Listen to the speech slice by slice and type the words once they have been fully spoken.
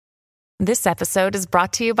This episode is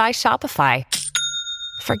brought to you by Shopify.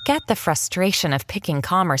 Forget the frustration of picking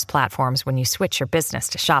commerce platforms when you switch your business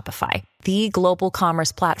to Shopify, the global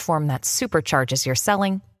commerce platform that supercharges your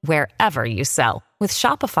selling wherever you sell. With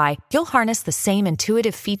Shopify, you'll harness the same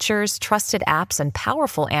intuitive features, trusted apps, and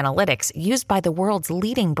powerful analytics used by the world's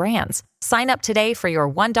leading brands. Sign up today for your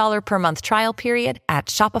 $1 per month trial period at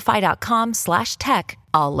shopify.com/tech,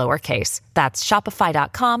 all lowercase. That's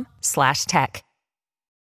shopify.com/tech.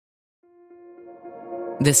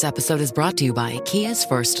 This episode is brought to you by Kia's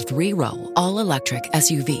first three-row, all-electric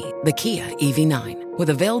SUV, the Kia EV9,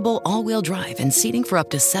 with available all-wheel drive and seating for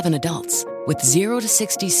up to 7 adults. With 0 to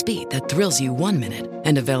 60 speed that thrills you 1 minute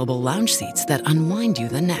and available lounge seats that unwind you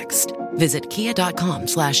the next. Visit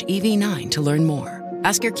kia.com/EV9 to learn more.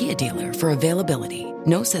 Ask your Kia dealer for availability.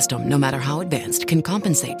 No system, no matter how advanced, can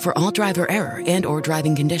compensate for all driver error and or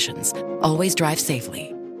driving conditions. Always drive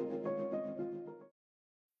safely.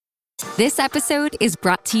 This episode is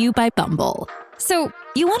brought to you by Bumble. So,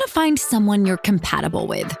 you want to find someone you're compatible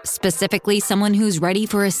with, specifically someone who's ready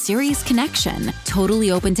for a serious connection,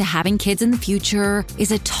 totally open to having kids in the future,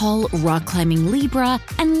 is a tall, rock-climbing Libra,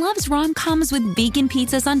 and loves rom-coms with vegan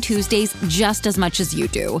pizzas on Tuesdays just as much as you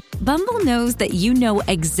do. Bumble knows that you know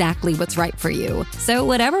exactly what's right for you. So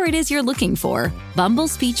whatever it is you're looking for,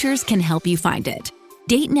 Bumble's features can help you find it.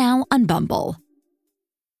 Date now on Bumble.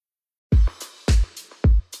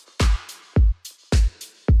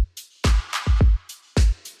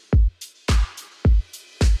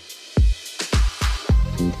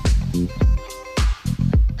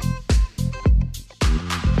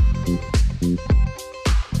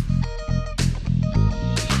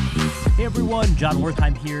 Hey everyone, John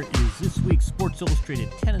Wertheim here. It is this week's Sports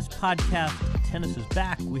Illustrated Tennis Podcast. Tennis is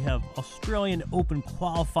back. We have Australian Open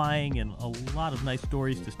qualifying and a lot of nice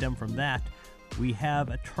stories to stem from that. We have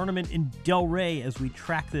a tournament in Delray as we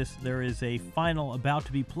track this. There is a final about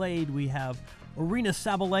to be played. We have Aryna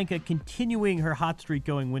Sabalenka continuing her hot streak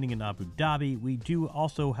going, winning in Abu Dhabi. We do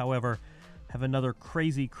also, however, have another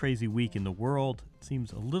crazy week in the world. It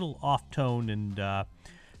seems a little off-tone and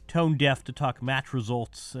tone deaf to talk match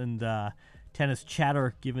results and tennis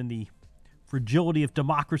chatter, given the fragility of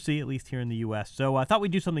democracy, at least here in the U.S. So I thought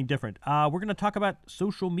we'd do something different. We're going to talk about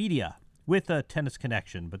social media with a tennis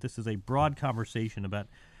connection, but this is a broad conversation about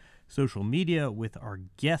social media with our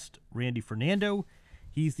guest, Randy Fernando.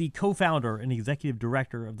 He's the co-founder and executive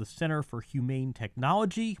director of the Center for Humane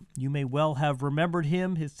Technology. You may well have remembered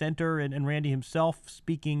him, his center, and Randy himself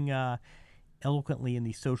speaking eloquently in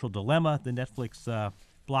The Social Dilemma, the Netflix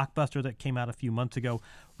blockbuster that came out a few months ago.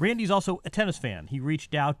 Randy's also a tennis fan. He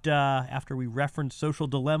reached out after we referenced Social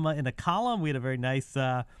Dilemma in a column. We had a very nice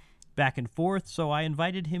back and forth, so I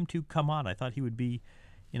invited him to come on. I thought he would be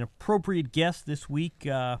an appropriate guest this week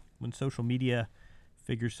when social media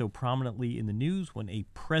figures so prominently in the news, when a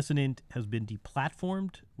president has been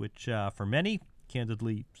deplatformed, which for many,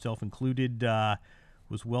 candidly self-included,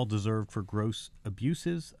 was well-deserved for gross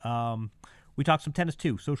abuses. We talked some tennis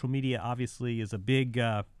too. Social media obviously is a big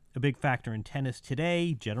factor in tennis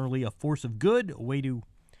today. Generally, a force of good, a way to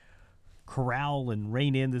corral and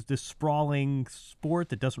rein in this sprawling sport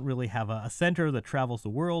that doesn't really have a center that travels the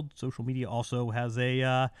world. Social media also has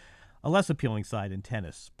a less appealing side in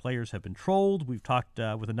tennis. Players have been trolled. We've talked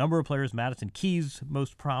with a number of players, Madison Keys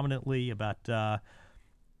most prominently, about the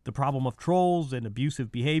problem of trolls and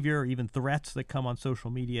abusive behavior, even threats that come on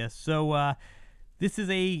social media. So this is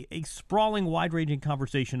a sprawling, wide-ranging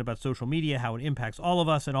conversation about social media, how it impacts all of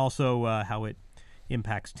us, and also how it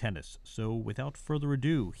impacts tennis. So without further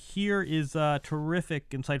ado, here is a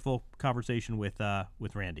terrific, insightful conversation with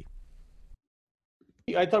Randy.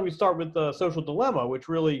 I thought we'd start with the Social Dilemma, which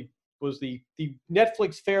really was the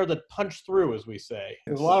Netflix fare that punched through, as we say.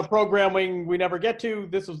 There's a lot of programming we never get to.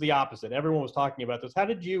 This was the opposite. Everyone was talking about this. How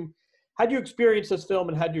did you experience this film,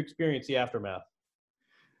 and how did you experience the aftermath?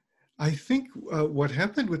 I think what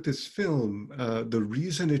happened with this film, the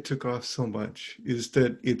reason it took off so much is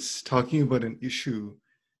that it's talking about an issue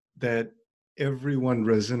that everyone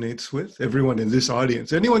resonates with, everyone in this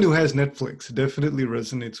audience. Anyone who has Netflix definitely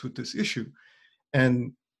resonates with this issue.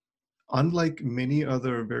 And unlike many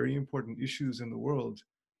other very important issues in the world,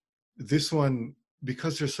 this one,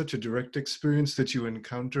 because there's such a direct experience that you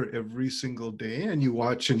encounter every single day, and you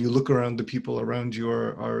watch and you look around, the people around you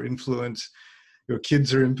are influenced, your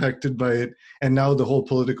kids are impacted by it, and now the whole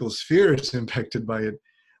political sphere is impacted by it,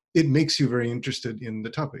 it makes you very interested in the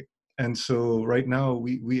topic. And so right now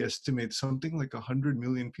we estimate something like 100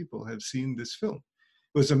 million people have seen this film.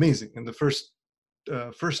 It was amazing. In the first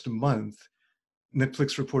month,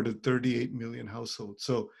 Netflix reported 38 million households.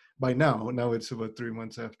 So by now it's about 3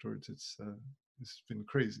 months afterwards. It's been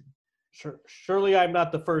crazy. Surely I'm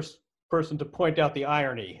not the first person to point out the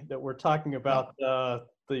irony that we're talking about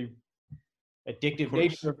the addictive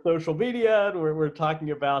nature of social media, and we're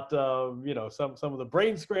talking about some of the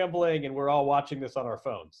brain scrambling, and we're all watching this on our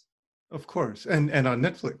phones. Of course, and on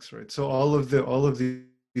Netflix, right? So all of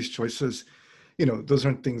these choices, those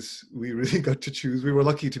aren't things we really got to choose. We were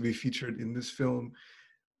lucky to be featured in this film.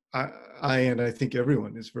 I think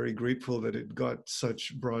everyone is very grateful that it got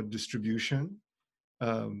such broad distribution,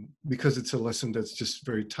 because it's a lesson that's just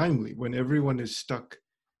very timely. When everyone is stuck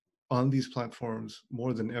on these platforms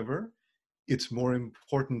more than ever, it's more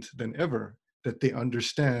important than ever that they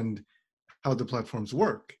understand how the platforms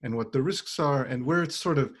work and what the risks are and where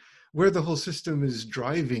the whole system is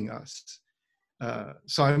driving us.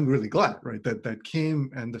 So I'm really glad, right, that came,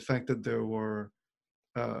 and the fact that there were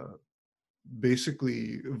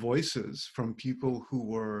basically voices from people who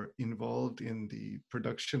were involved in the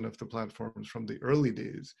production of the platforms from the early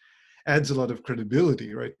days adds a lot of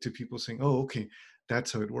credibility, right, to people saying, oh, okay,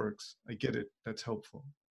 that's how it works. I get it. That's helpful.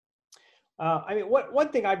 One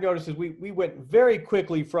thing I've noticed is we went very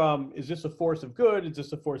quickly from, is this a force of good? Is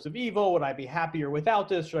this a force of evil? Would I be happier without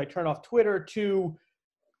this? Should I turn off Twitter? To,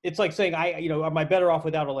 it's like saying, am I better off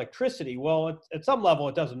without electricity? Well, at some level,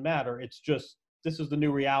 it doesn't matter. It's just, this is the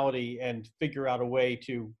new reality, and figure out a way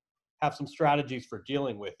to have some strategies for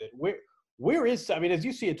dealing with it. Where is, as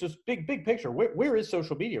you see it, just big picture, where is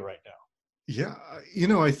social media right now? Yeah,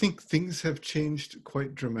 I think things have changed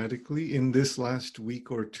quite dramatically in this last week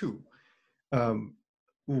or two.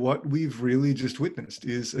 What we've really just witnessed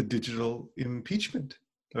is a digital impeachment,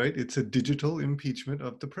 right? It's a digital impeachment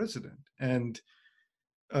of the president. And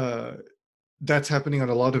that's happening on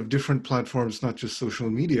a lot of different platforms, not just social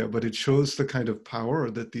media, but it shows the kind of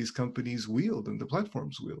power that these companies wield and the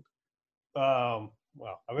platforms wield. Well,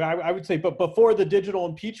 I would say, but before the digital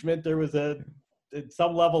impeachment, there was at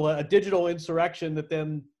some level, a digital insurrection that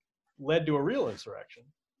then led to a real insurrection.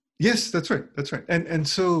 Yes, that's right. That's right. And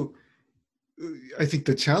so I think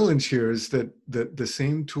the challenge here is that the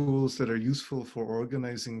same tools that are useful for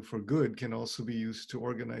organizing for good can also be used to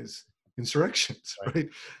organize insurrections, right?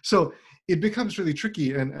 So it becomes really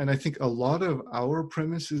tricky. And I think a lot of our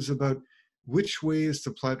premise is about which way is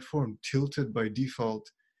the platform tilted by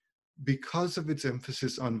default because of its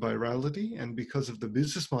emphasis on virality and because of the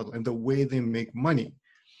business model and the way they make money.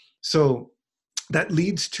 So that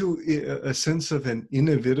leads to a sense of an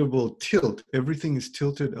inevitable tilt. Everything is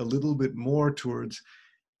tilted a little bit more towards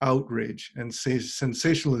outrage and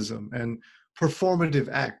sensationalism and performative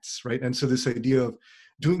acts, right? And so this idea of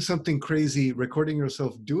doing something crazy, recording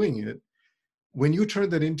yourself doing it, when you turn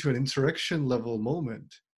that into an insurrection level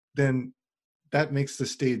moment, then that makes the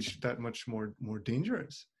stage that much more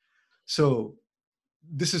dangerous. So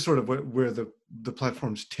this is sort of where the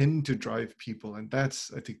platforms tend to drive people. And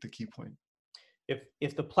that's, I think, the key point.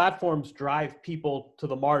 If the platforms drive people to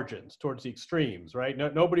the margins, towards the extremes, right?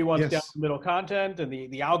 Nobody wants down the middle content, and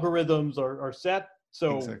the algorithms are set,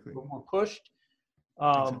 so exactly. we're pushed.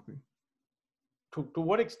 Exactly. To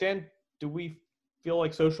what extent do we feel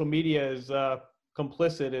like social media is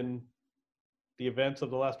complicit in the events of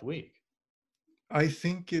the last week? I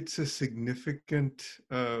think it's a significant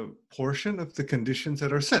portion of the conditions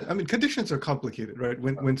that are set. Conditions are complicated, right?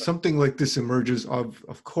 When something like this emerges,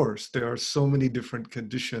 of course, there are so many different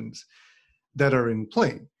conditions that are in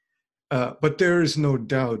play. But there is no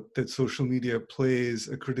doubt that social media plays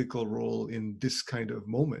a critical role in this kind of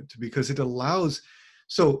moment because it allows,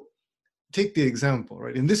 so take the example,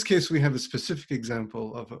 right? In this case, we have a specific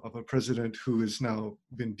example of a president who has now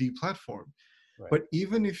been deplatformed. Right. But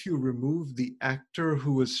even if you remove the actor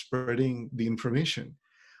who was spreading the information,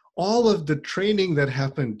 all of the training that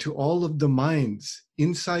happened to all of the minds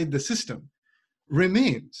inside the system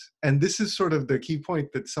remains. And this is sort of the key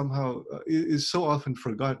point that somehow is so often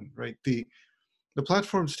forgotten, right? The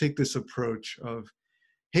platforms take this approach of,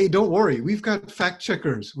 hey, don't worry, we've got fact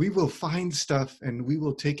checkers. We will find stuff and we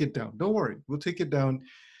will take it down. Don't worry, we'll take it down.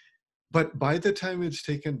 But by the time it's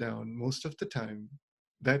taken down, most of the time,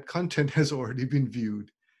 that content has already been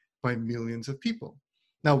viewed by millions of people.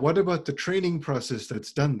 Now, what about the training process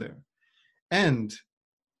that's done there? And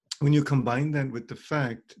when you combine that with the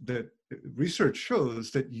fact that research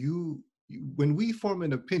shows that when we form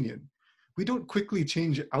an opinion, we don't quickly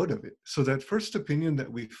change out of it. So that first opinion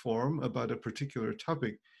that we form about a particular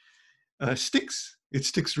topic sticks. It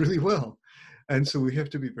sticks really well. And so we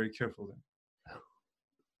have to be very careful then.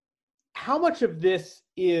 How much of this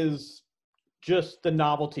is just the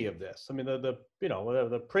novelty of this? The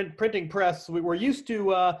printing press, we're used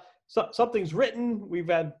to something's written. We've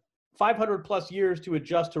had 500 plus years to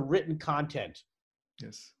adjust to written content.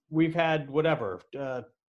 Yes. We've had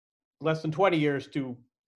less than 20 years to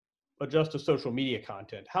adjust to social media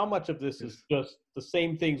content. How much of this is just the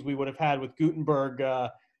same things we would have had with Gutenberg,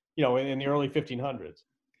 in the early 1500s?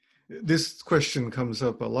 This question comes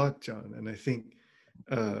up a lot, John, and I think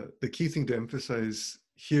the key thing to emphasize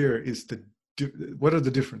here is what are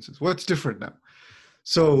the differences? What's different now?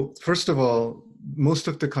 So first of all, most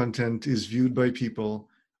of the content is viewed by people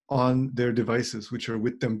on their devices, which are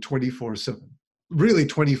with them 24/7, really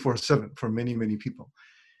 24/7 for many, many people.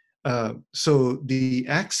 So the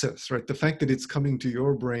access, right, the fact that it's coming to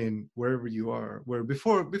your brain wherever you are, where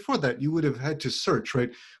before that you would have had to search,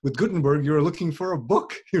 right? With Gutenberg, you're looking for a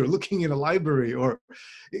book, you're looking in a library, or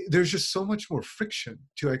there's just so much more friction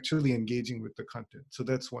to actually engaging with the content. So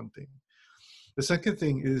that's one thing. The second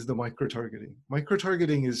thing is the micro-targeting.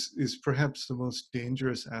 Micro-targeting is perhaps the most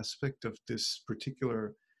dangerous aspect of this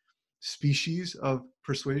particular species of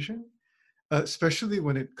persuasion. Especially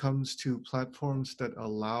when it comes to platforms that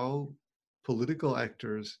allow political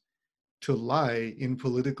actors to lie in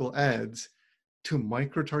political ads to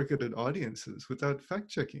micro-targeted audiences without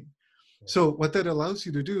fact-checking. So what that allows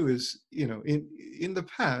you to do is, in the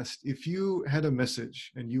past, if you had a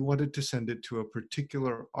message and you wanted to send it to a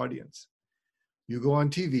particular audience, you go on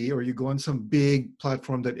TV or you go on some big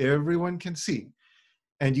platform that everyone can see,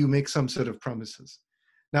 and you make some set of promises.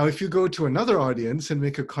 Now, if you go to another audience and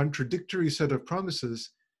make a contradictory set of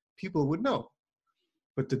promises, people would know.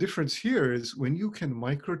 But the difference here is when you can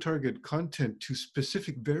micro-target content to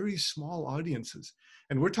specific, very small audiences,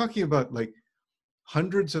 and we're talking about like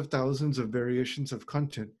hundreds of thousands of variations of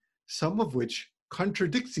content, some of which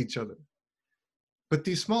contradicts each other. But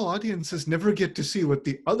these small audiences never get to see what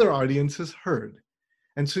the other audiences heard.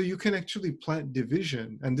 And so you can actually plant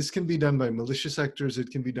division, and this can be done by malicious actors,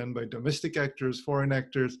 it can be done by domestic actors, foreign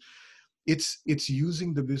actors. It's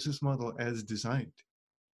using the business model as designed.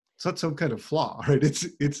 It's not some kind of flaw, right?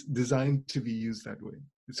 It's designed to be used that way.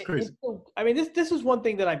 It's crazy. I mean, this is one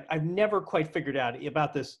thing that I've never quite figured out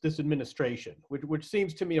about this administration, which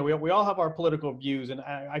seems to me, we all have our political views, and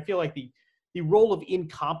I feel like the role of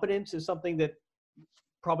incompetence is something that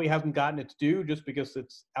probably hasn't gotten its due just because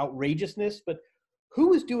it's outrageousness, but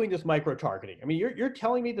who is doing this micro-targeting? I mean, you're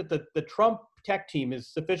telling me that the Trump tech team is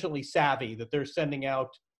sufficiently savvy that they're sending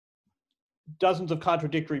out dozens of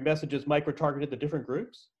contradictory messages micro-targeted to different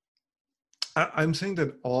groups? I'm saying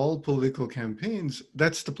that all political campaigns,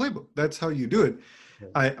 that's the playbook. That's how you do it.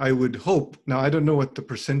 I would hope. Now, I don't know what the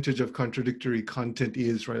percentage of contradictory content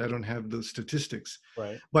is, right? I don't have those statistics.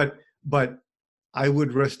 Right. But I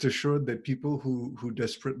would rest assured that people who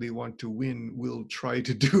desperately want to win will try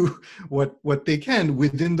to do what they can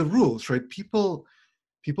within the rules, right? People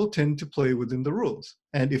tend to play within the rules.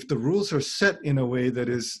 And if the rules are set in a way that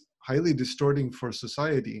is highly distorting for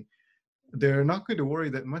society, they're not going to worry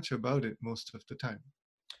that much about it most of the time,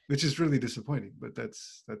 which is really disappointing, but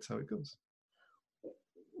that's how it goes.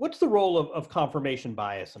 What's the role of confirmation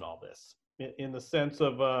bias in all this? In the sense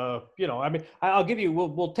of, I mean, I'll give you,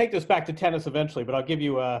 we'll take this back to tennis eventually, but I'll give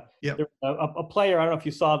you a player, I don't know if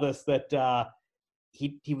you saw this, that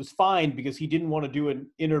he was fined because he didn't want to do an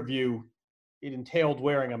interview. It entailed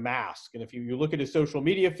wearing a mask. And if you look at his social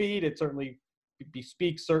media feed, it certainly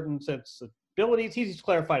bespeaks certain sensibilities. He's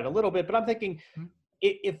clarified it a little bit, but I'm thinking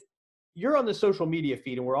if you're on the social media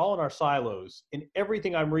feed and we're all in our silos and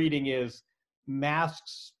everything I'm reading is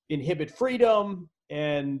masks inhibit freedom,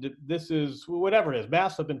 and this is whatever it is,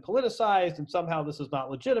 masks have been politicized and somehow this is not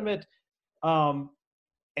legitimate. And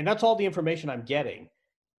that's all the information I'm getting.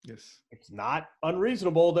 Yes. It's not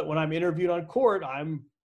unreasonable that when I'm interviewed on court, I'm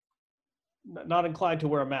not inclined to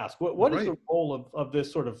wear a mask. What is the role of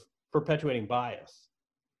this sort of perpetuating bias?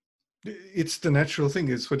 It's the natural thing.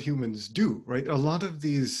 It's what humans do, right? A lot of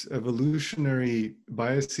these evolutionary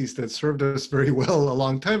biases that served us very well a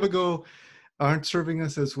long time ago aren't serving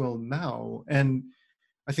us as well now. And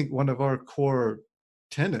I think one of our core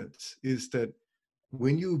tenets is that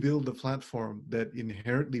when you build a platform that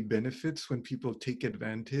inherently benefits when people take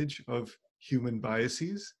advantage of human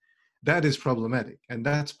biases, that is problematic. And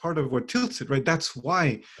that's part of what tilts it, right? That's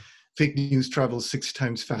why fake news travels 6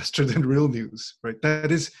 times faster than real news, right?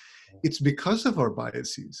 It's because of our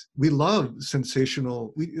biases. We love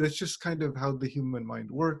sensational, that's just kind of how the human mind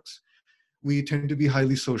works. We tend to be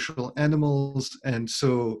highly social animals. And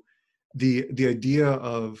so the idea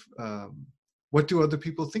of what do other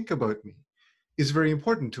people think about me is very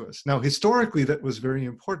important to us. Now, historically, that was very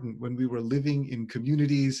important when we were living in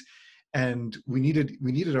communities and we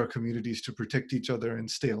needed our communities to protect each other and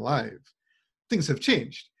stay alive. Things have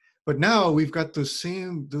changed. But now we've got those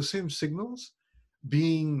same signals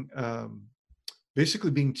being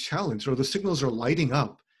basically being challenged, or the signals are lighting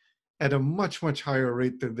up, at a much, much higher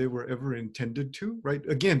rate than they were ever intended to, right?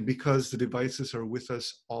 Again, because the devices are with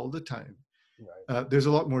us all the time. Right. There's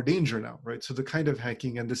a lot more danger now, right? So the kind of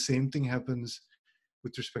hacking, and the same thing happens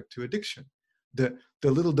with respect to addiction. The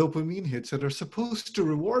little dopamine hits that are supposed to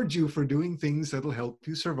reward you for doing things that'll help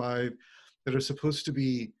you survive, that are supposed to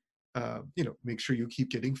be, make sure you keep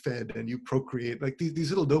getting fed and you procreate. Like these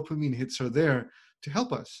little dopamine hits are there to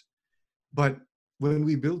help us. But when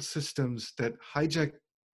we build systems that hijack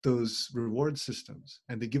those reward systems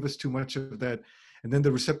and they give us too much of that, and then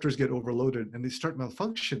the receptors get overloaded and they start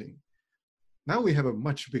malfunctioning, now we have a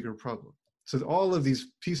much bigger problem. So all of these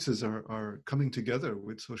pieces are coming together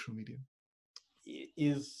with social media.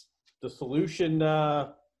 Is the solution,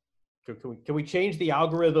 can we change the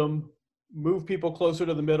algorithm, move people closer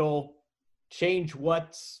to the middle, change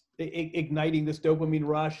what's igniting this dopamine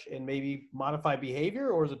rush and maybe modify behavior,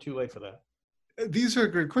 or is it too late for that? These are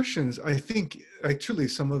great questions. I think actually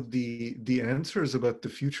some of the answers about the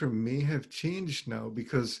future may have changed now,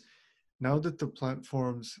 because now that the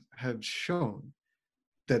platforms have shown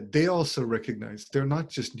that they also recognize they're not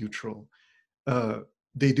just neutral,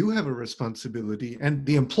 they do have a responsibility, and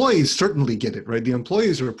the employees certainly get it, right? The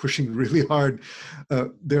employees are pushing really hard.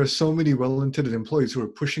 There are so many well-intended employees who are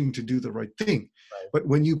pushing to do the right thing. Right. But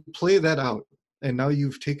when you play that out, and now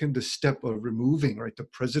you've taken the step of removing, right, the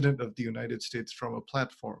president of the United States from a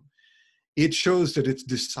platform, it shows that it's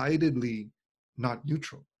decidedly not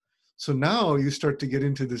neutral. So now you start to get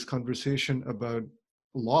into this conversation about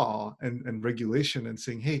law and regulation and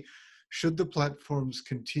saying, hey, should the platforms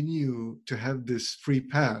continue to have this free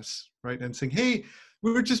pass, right? And saying, hey,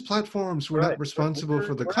 we're just platforms, we're not responsible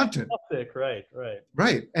for the content. Right.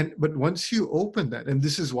 Right. But once you open that, and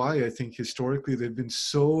this is why I think historically they've been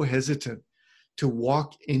so hesitant to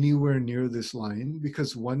walk anywhere near this line,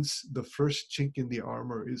 because once the first chink in the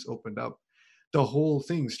armor is opened up, the whole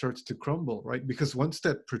thing starts to crumble, right? Because once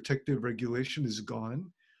that protective regulation is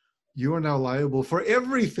gone, you are now liable for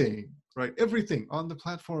everything, right? Everything on the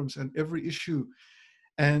platforms and every issue.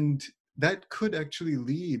 And that could actually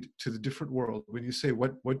lead to the different world. When you say,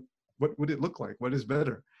 what would it look like? What is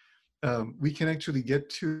better? We can actually get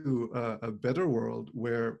to a better world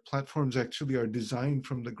where platforms actually are designed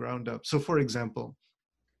from the ground up. So for example,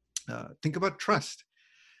 think about trust.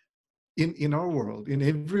 In our world, in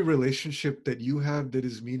every relationship that you have that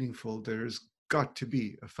is meaningful, there's got to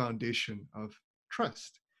be a foundation of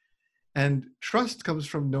trust. And trust comes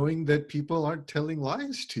from knowing that people aren't telling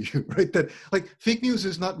lies to you, right? That like fake news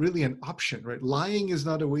is not really an option, right? Lying is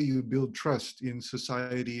not a way you build trust in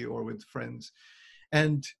society or with friends.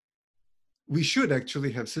 And we should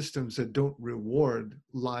actually have systems that don't reward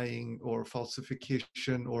lying or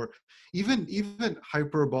falsification or even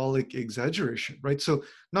hyperbolic exaggeration, right? So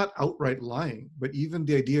not outright lying, but even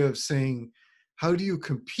the idea of saying, how do you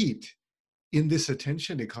compete in this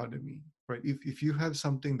attention economy, right? If you have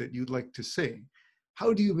something that you'd like to say,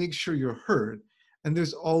 how do you make sure you're heard? And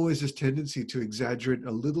there's always this tendency to exaggerate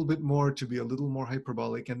a little bit more, to be a little more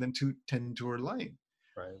hyperbolic, and then to tend toward lying.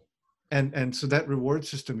 Right. And so that reward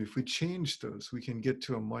system, if we change those, we can get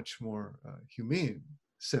to a much more humane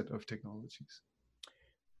set of technologies.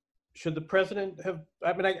 Should the president have?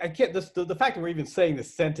 I mean, I can't. The fact that we're even saying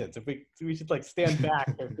this sentence, if we should like stand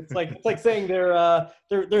back. It's like saying there are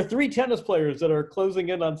 3 tennis players that are closing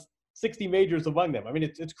in on 60 majors among them. I mean,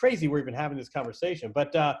 it's crazy we're even having this conversation.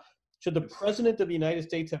 But should the president of the United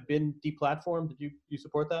States have been deplatformed? Did you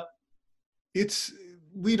support that?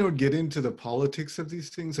 We don't get into the politics of these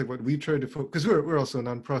things. Like what we try to focus, because we're also a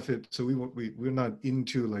nonprofit, so we're not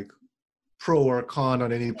into like pro or con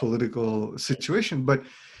on any political situation. But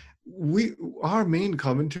our main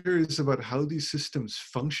commentary is about how these systems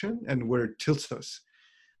function and where it tilts us.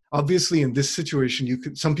 Obviously, in this situation,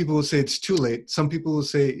 some people will say it's too late. Some people will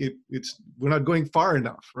say we're not going far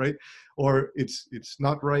enough, right? Or it's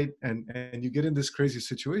not right, and you get in this crazy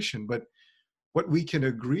situation. But what we can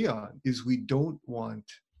agree on is we don't want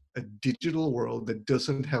a digital world that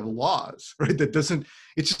doesn't have laws, right? It's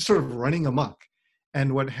just sort of running amok.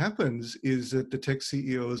 And what happens is that the tech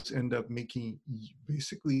CEOs end up making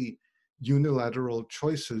basically unilateral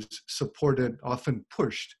choices, supported, often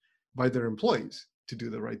pushed by their employees to do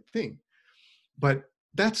the right thing. But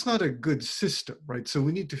that's not a good system, right? So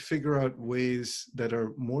we need to figure out ways that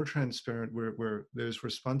are more transparent, where there's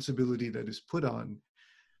responsibility that is put on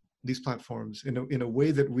these platforms in a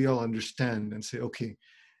way that we all understand and say, okay,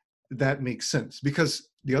 that makes sense. Because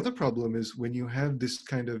the other problem is when you have this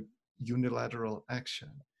kind of unilateral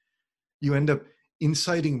action, you end up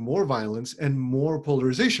inciting more violence and more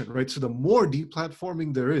polarization, right? So the more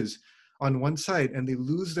deplatforming there is on one side and they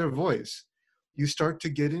lose their voice, you start to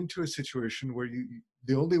get into a situation where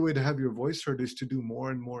the only way to have your voice heard is to do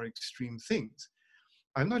more and more extreme things.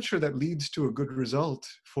 I'm not sure that leads to a good result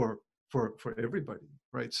for everybody,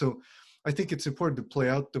 right? So I think it's important to play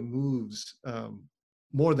out the moves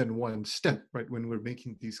more than one step, right, when we're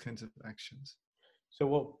making these kinds of actions.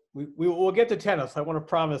 So we'll get to tennis. I want to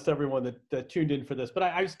promise everyone that tuned in for this, but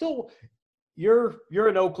I still, you're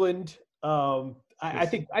in Oakland. I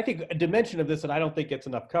think a dimension of this, and I don't think gets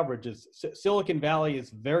enough coverage, is Silicon Valley is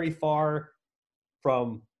very far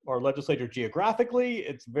from our legislature geographically.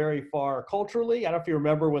 It's very far culturally. I don't know if you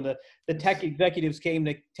remember when the tech executives came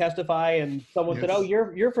to testify, and someone said, "Oh,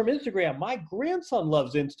 you're from Instagram. My grandson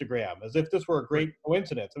loves Instagram," as if this were a great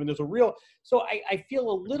coincidence. I mean, there's a real. So I feel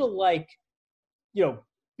a little like,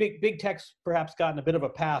 big tech's perhaps gotten a bit of a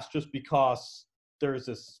pass just because there's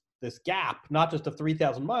this gap, not just of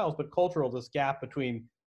 3,000 miles, but cultural, this gap between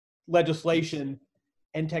legislation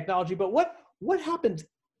and technology. But what happens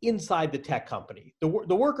inside the tech company? The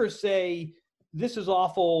workers say, this is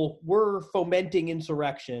awful, we're fomenting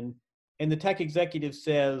insurrection. And the tech executive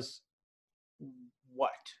says,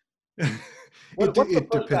 what? It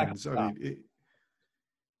depends. I mean,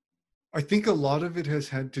 I think a lot of it has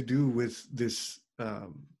had to do with this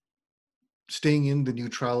staying in the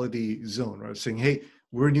neutrality zone, right? Saying, hey,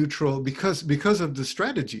 we're neutral because of the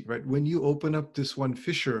strategy, right? When you open up this one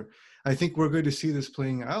fissure, I think we're going to see this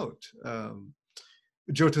playing out.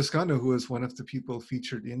 Joe Toscano, who was one of the people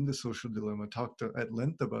featured in The Social Dilemma, talked at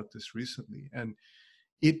length about this recently. And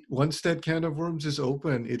once that can of worms is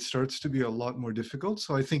open, it starts to be a lot more difficult.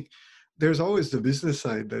 So I think there's always the business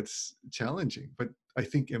side that's challenging, but I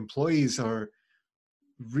think employees are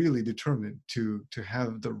really determined to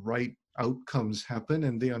have the right outcomes happen,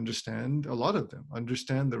 and they understand, a lot of them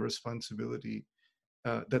understand the responsibility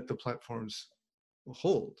that the platforms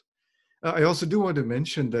hold. I also do want to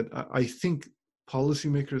mention that I think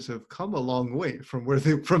policymakers have come a long way from where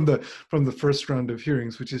from the first round of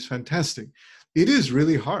hearings, which is fantastic. It is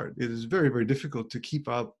really hard. It is very, very difficult to keep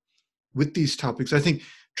up with these topics. I think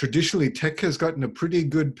traditionally tech has gotten a pretty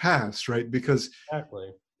good pass, right? Because exactly.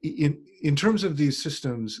 In terms of these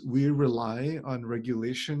systems, we rely on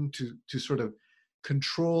regulation to sort of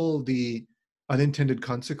control the unintended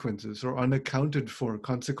consequences or unaccounted for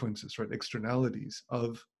consequences, right? Externalities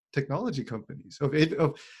of technology companies,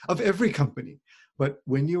 of every company. But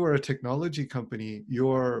when you are a technology company,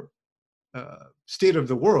 your state of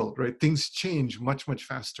the world, right? Things change much, much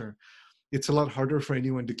faster. It's a lot harder for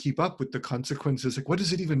anyone to keep up with the consequences. Like, what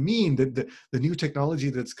does it even mean that the new technology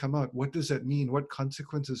that's come out? What does that mean? What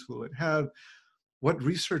consequences will it have? What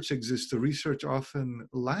research exists? The research often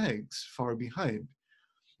lags far behind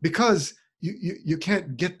because you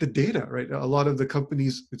can't get the data, right? A lot of the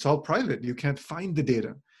companies, it's all private. You can't find the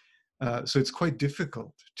data. So it's quite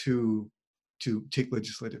difficult to take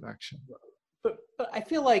legislative action. But I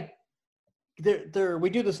feel like we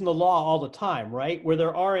do this in the law all the time, right? Where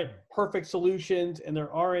there aren't perfect solutions and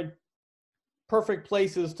there aren't perfect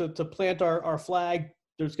places to plant our flag.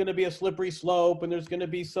 There's going to be a slippery slope, and there's going to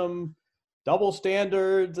be some double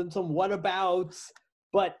standards and some whatabouts,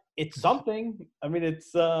 but it's something. I mean,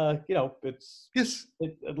 it's yes.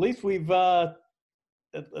 At least we've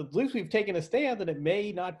taken a stand, and it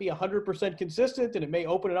may not be 100% consistent, and it may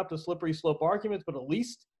open it up to slippery slope arguments, but at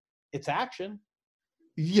least it's action.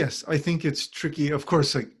 Yes, I think it's tricky. Of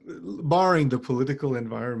course, like barring the political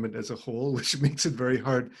environment as a whole, which makes it very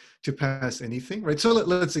hard to pass anything, right? So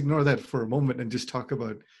let's ignore that for a moment and just talk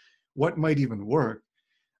about what might even work.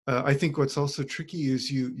 I think what's also tricky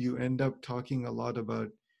is you end up talking a lot about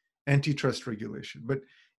antitrust regulation. But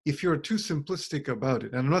if you're too simplistic about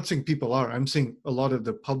it, and I'm not saying people are, I'm saying a lot of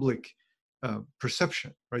the public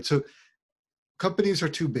perception, right? So companies are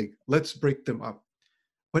too big. Let's break them up.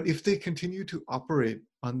 But if they continue to operate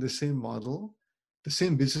on the same model, the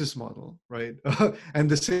same business model, right? And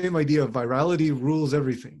the same idea of virality rules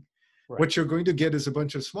everything. Right. What you're going to get is a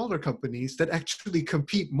bunch of smaller companies that actually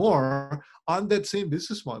compete more on that same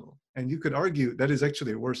business model. And you could argue that is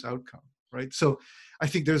actually a worse outcome, right? So I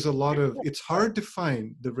think there's a lot of, it's hard to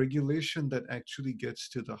find the regulation that actually gets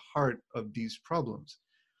to the heart of these problems.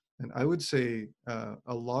 And I would say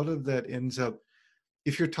a lot of that ends up,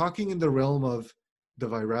 if you're talking in the realm of the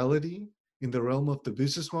virality, in the realm of the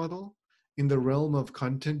business model, in the realm of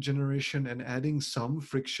content generation, and adding some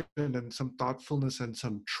friction and some thoughtfulness and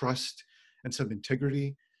some trust and some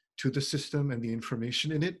integrity to the system and the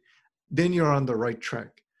information in it, then you're on the right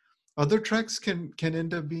track. Other tracks can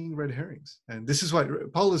end up being red herrings. And this is why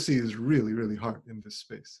policy is really, really hard in this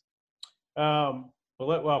space.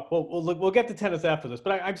 We'll get to tennis after this,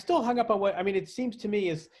 but I'm still hung up on what, I mean, it seems to me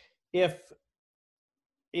is if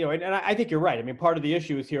and I think you're right. I mean, part of the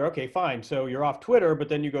issue is here. Okay, fine. So you're off Twitter, but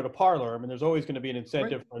then you go to Parler. I mean, there's always going to be an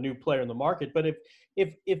incentive for a new player in the market. But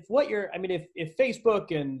if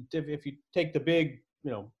Facebook and if you take the big,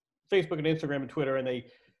 Facebook and Instagram and Twitter, and they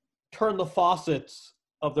turn the faucets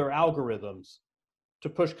of their algorithms to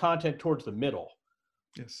push content towards the middle,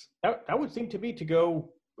 yes, that would seem to me to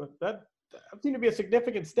go. That would seem to be a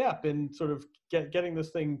significant step in sort of getting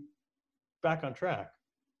this thing back on track.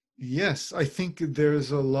 Yes, I think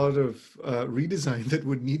there's a lot of redesign that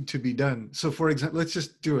would need to be done. So, for example, let's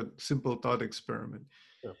just do a simple thought experiment.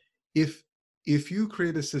 Sure. If you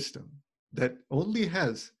create a system that only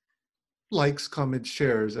has likes, comments,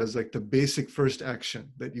 shares as like the basic first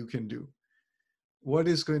action that you can do, what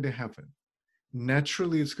is going to happen?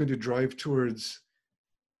 Naturally, it's going to drive towards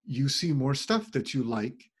you see more stuff that you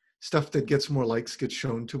like, stuff that gets more likes gets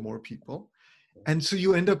shown to more people. And so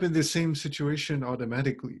you end up in the same situation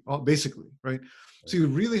automatically, basically, right? So you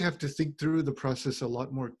really have to think through the process a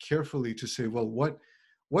lot more carefully to say, well, what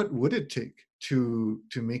would it take to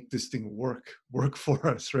make this thing work for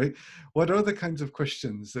us, right? What are the kinds of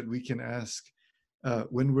questions that we can ask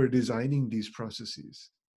when we're designing these processes?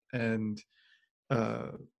 And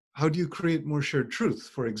how do you create more shared truth,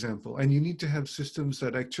 for example? And you need to have systems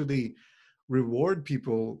that actually reward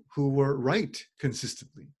people who were right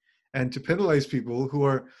consistently, and to penalize people who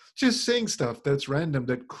are just saying stuff that's random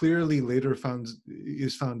that clearly later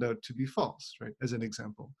is found out to be false, right? As an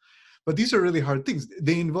example. But these are really hard things.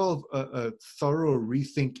 They involve a thorough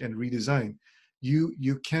rethink and redesign.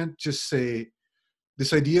 You can't just say,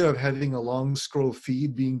 this idea of having a long scroll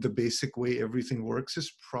feed being the basic way everything works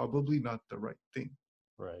is probably not the right thing.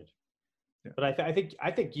 Right. Yeah. But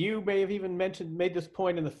I think you may have even made this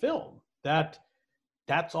point in the film, that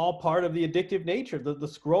that's all part of the addictive nature. The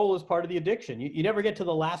scroll is part of the addiction. You never get to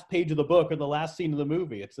the last page of the book or the last scene of the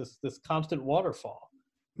movie. It's this constant waterfall.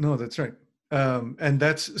 No, that's right. And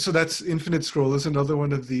that's infinite scroll is another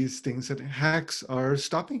one of these things that hacks our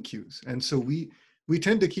stopping cues. And so we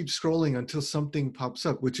tend to keep scrolling until something pops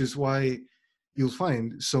up, which is why you'll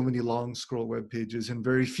find so many long scroll web pages and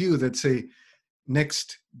very few that say,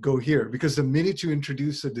 next, go here. Because the minute you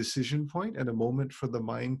introduce a decision point and a moment for the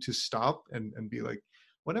mind to stop and be like,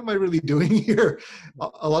 what am I really doing here?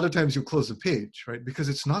 A lot of times you close the page, right? Because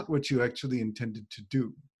it's not what you actually intended to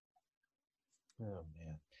do. Oh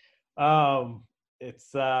man.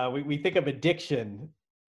 It's we think of addiction,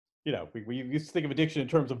 we used to think of addiction in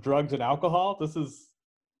terms of drugs and alcohol. This is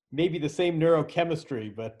maybe the same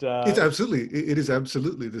neurochemistry, but it is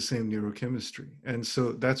absolutely the same neurochemistry. And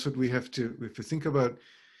so that's what we have to think about.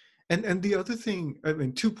 And the other thing, I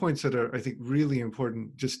mean, 2 points that are, I think, really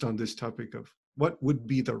important just on this topic of what would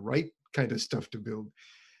be the right kind of stuff to build.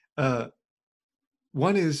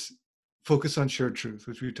 One is focus on shared truth,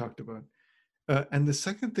 which we talked about. And the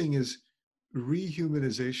second thing is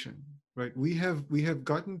rehumanization, right? We have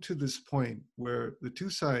gotten to this point where the two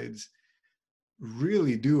sides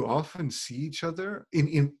really do often see each other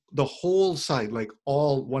in the whole side, like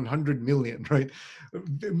all 100 million, right?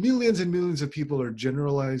 Millions and millions of people are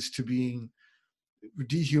generalized to being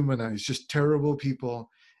dehumanized, just terrible people.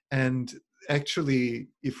 And actually,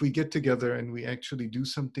 if we get together and we actually do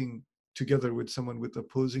something together with someone with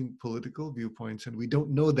opposing political viewpoints, and we don't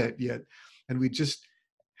know that yet, and we just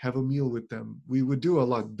have a meal with them, we would do a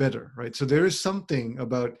lot better, right? So there is something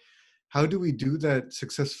about how do we do that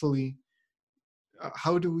successfully?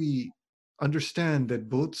 How do we understand that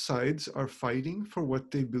both sides are fighting for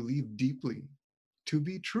what they believe deeply to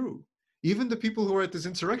be true? Even the people who are at this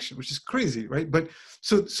insurrection, which is crazy, right? But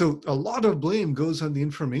so a lot of blame goes on the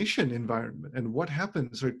information environment. And what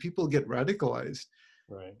happens, right? People get radicalized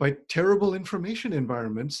by terrible information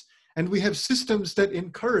environments. And we have systems that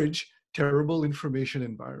encourage terrible information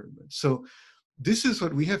environments. So this is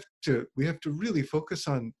what we have to really focus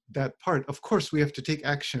on, that part. Of course, we have to take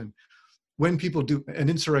action. When people do an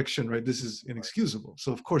insurrection, right, this is inexcusable.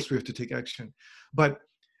 So of course we have to take action. But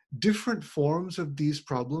different forms of these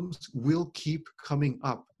problems will keep coming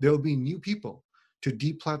up. There'll be new people to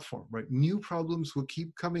deplatform, right? New problems will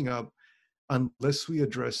keep coming up unless we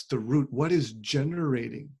address the root. What is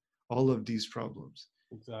generating all of these problems?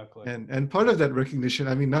 Exactly. And part of that recognition,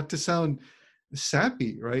 I mean, not to sound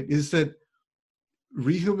sappy, right, is that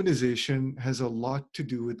rehumanization has a lot to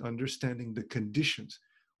do with understanding the conditions.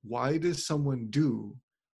 Why does someone do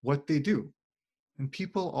what they do? And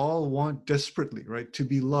people all want desperately, right, to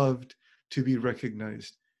be loved, to be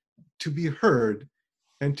recognized, to be heard,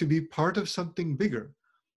 and to be part of something bigger.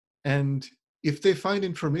 And if they find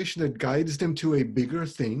information that guides them to a bigger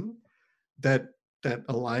thing that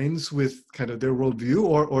aligns with kind of their worldview,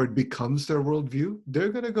 or it becomes their worldview,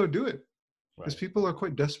 they're going to go do it. because people are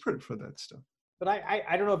quite desperate for that stuff. But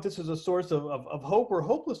I don't know if this is a source of hope or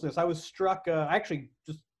hopelessness. I was struck. I actually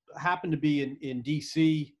just happened to be in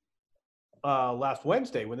D.C. Last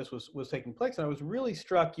Wednesday when this was taking place, and I was really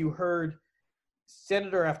struck. You heard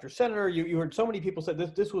senator after senator. You heard so many people say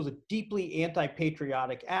this was a deeply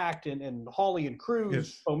anti-patriotic act, and Hawley and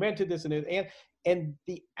Cruz fomented this, and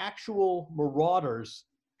the actual marauders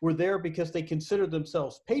were there because they considered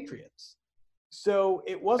themselves patriots. So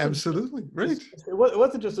it wasn't absolutely right. It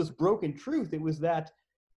wasn't just this broken truth. It was that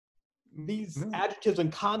these adjectives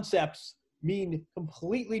and concepts mean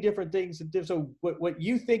completely different things. So what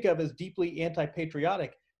you think of as deeply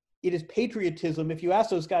anti-patriotic, it is patriotism. If you ask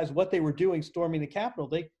those guys what they were doing storming the Capitol,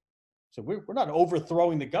 they said, we're not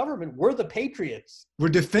overthrowing the government. We're the patriots. We're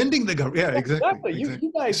defending the government. Yeah, exactly.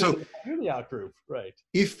 You guys you're the out group, right?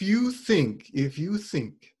 If you think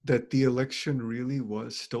that the election really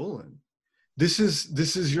was stolen, this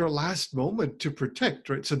is your last moment to protect,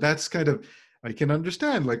 right? So that's kind of, I can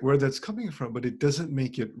understand like where that's coming from, but it doesn't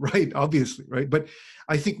make it right, obviously, right? But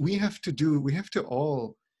I think we have to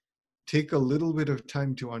all take a little bit of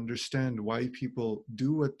time to understand why people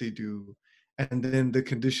do what they do, and then the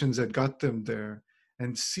conditions that got them there,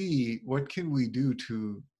 and see what can we do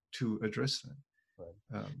to address them.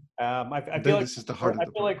 I feel like this is the heart of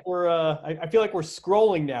the problem. I feel like we're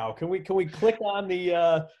scrolling now. Can we click on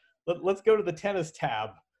the let's go to the tennis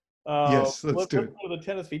tab. Yes, let's do it. Go to the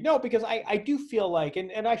tennis feed. No, because I do feel like,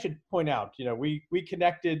 and I should point out, we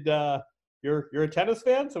connected. You're a tennis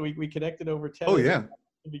fan, so we connected over tennis. Oh yeah.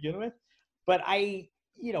 To begin with, but I've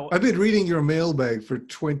been reading your mailbag for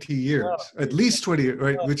 20 years, at least 20 years,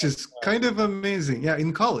 right? Which is kind of amazing. Yeah,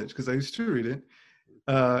 in college, because I used to read it.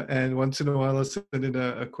 And once in a while, I'll send in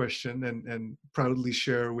a question and proudly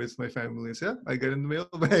share with my family and say, yeah, I got in the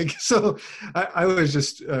mailbag. So I was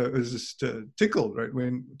just tickled, right,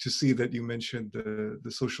 to see that you mentioned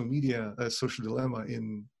the social media, social dilemma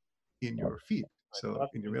in your feed. So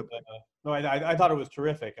in your mailbag. No, I thought it was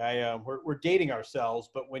terrific. We're dating ourselves,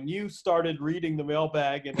 but when you started reading the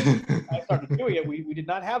mailbag and then I started doing it, we did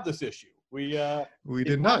not have this issue. We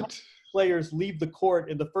did not. Players leave the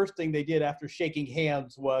court, and the first thing they did after shaking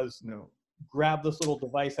hands was grab this little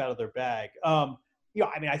device out of their bag. I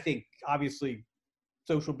think obviously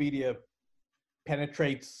social media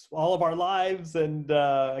penetrates all of our lives, and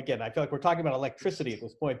again, I feel like we're talking about electricity at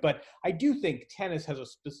this point, but I do think tennis has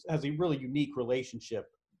a really unique relationship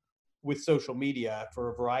with social media for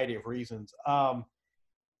a variety of reasons. I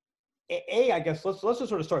guess let's just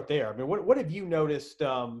sort of start there. I mean, what have you noticed?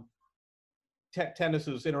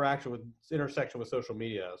 Tennis's intersection with social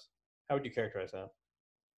media is? How would you characterize that?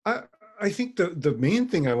 I think the main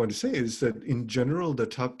thing I want to say is that in general, the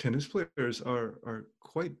top tennis players are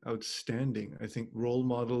quite outstanding. I think role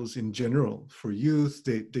models in general for youth,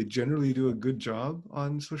 they generally do a good job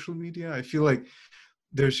on social media. I feel like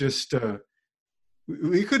there's just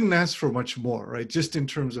we couldn't ask for much more, right? Just in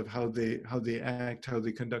terms of how they act, how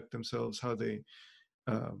they conduct themselves, how they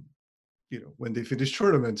when they finish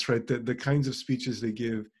tournaments, right? The kinds of speeches they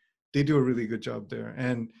give, they do a really good job there.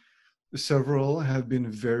 And several have been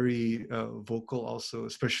very vocal also,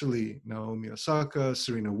 especially Naomi Osaka,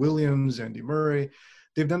 Serena Williams, Andy Murray.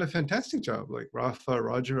 They've done a fantastic job. Like Rafa,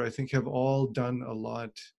 Roger, I think have all done a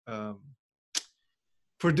lot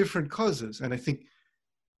for different causes. And I think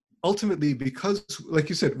ultimately, because like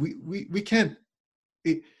you said, we can't,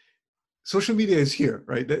 social media is here,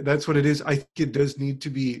 right? That's what it is. I think it does need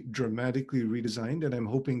to be dramatically redesigned, and I'm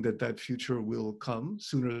hoping that future will come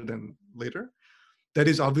sooner than later. That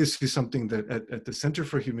is obviously something that at the Center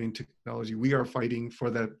for Humane Technology, we are fighting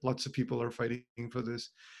for that. Lots of people are fighting for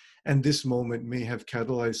this. And this moment may have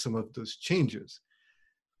catalyzed some of those changes.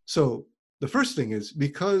 So the first thing is,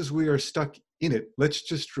 because we are stuck in it, let's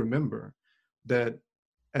just remember that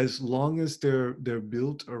as long as they're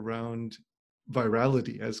built around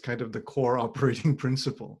virality as kind of the core operating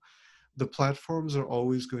principle, the platforms are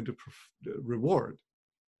always going to reward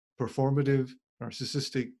performative,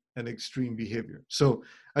 narcissistic, and extreme behavior. So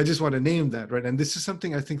I just want to name that, right? And this is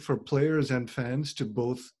something I think for players and fans to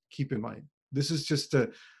both keep in mind. This is just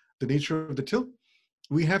the nature of the tilt.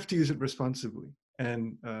 We have to use it responsibly.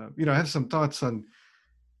 And I have some thoughts on,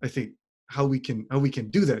 I think, how we can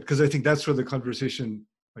do that, because I think that's where the conversation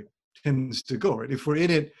tends to go, right? If we're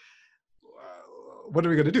in it, what are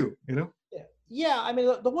we going to do? Yeah. I mean,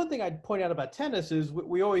 the one thing I'd point out about tennis is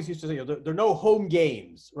we always used to say, there are no home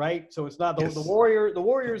games, right? So it's not the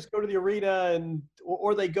Warriors go to the arena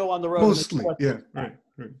or they go on the road. Mostly, yeah, right.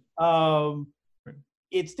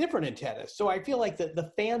 It's different in tennis. So I feel like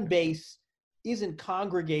the fan base isn't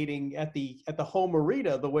congregating at the home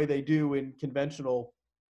arena the way they do in conventional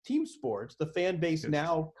team sports, the fan base Yes.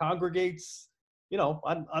 now congregates,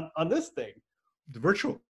 on this thing. The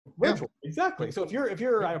virtual. Virtual, exactly. So if you're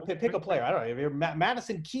I don't know, pick a player. I don't know, if you're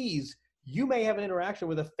Madison Keys, you may have an interaction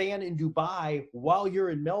with a fan in Dubai while you're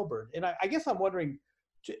in Melbourne. And I guess I'm wondering,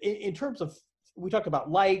 in terms of, we talked about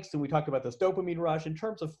likes and we talked about this dopamine rush, in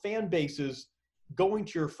terms of fan bases going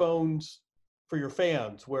to your phones for your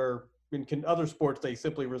fans, where in other sports they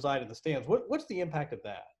simply reside in the stands. What's the impact of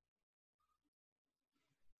that?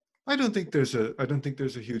 I don't think there's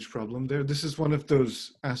a huge problem there. This is one of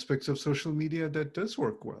those aspects of social media that does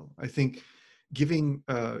work well. I think giving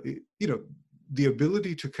the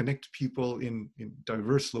ability to connect people in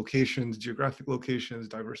diverse locations, geographic locations,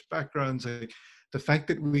 diverse backgrounds, the fact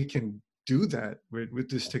that we can do that with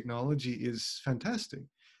this technology is fantastic.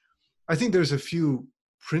 I think there's a few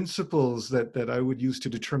principles that I would use to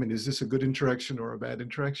determine, is this a good interaction or a bad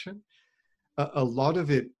interaction? A lot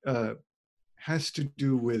of it has to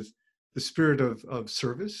do with the spirit of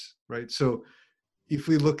service, right? So if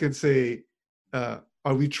we look and say,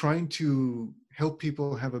 are we trying to help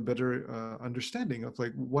people have a better understanding of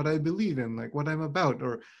like what I believe in, like what I'm about,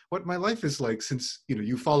 or what my life is like, since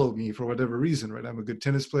you follow me for whatever reason, right? I'm a good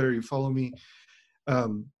tennis player, you follow me.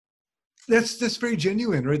 That's very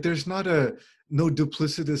genuine, right? There's no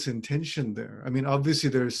duplicitous intention there. I mean, obviously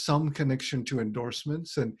there's some connection to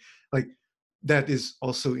endorsements, and like that is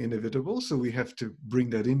also inevitable. So we have to bring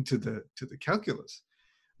that into the calculus.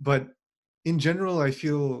 But in general, I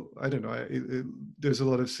feel, I don't know, there's a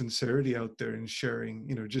lot of sincerity out there in sharing,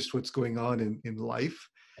 just what's going on in life.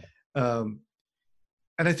 And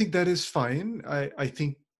I think that is fine. I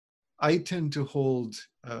think I tend to hold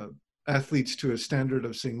athletes to a standard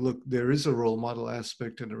of saying, look, there is a role model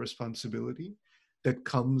aspect and a responsibility that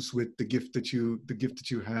comes with the gift that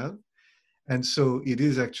you have. And so it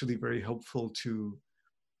is actually very helpful to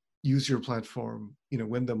use your platform,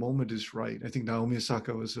 when the moment is right. I think Naomi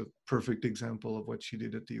Osaka was a perfect example of what she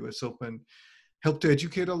did at the US Open, helped to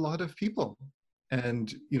educate a lot of people.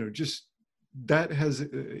 And, just that has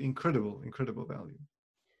incredible value.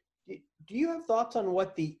 Do you have thoughts on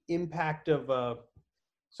what the impact of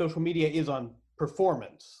social media is on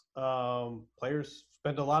performance? Players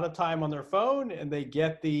spend a lot of time on their phone and they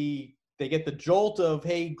get the jolt of,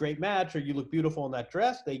 hey, great match, or you look beautiful in that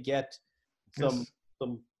dress. They get some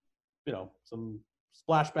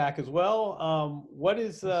splashback as well. What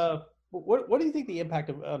do you think the impact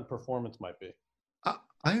on performance might be?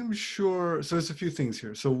 I'm sure. So there's a few things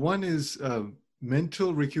here. So one is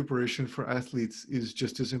mental recuperation for athletes is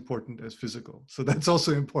just as important as physical. So that's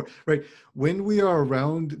also important, right? When we are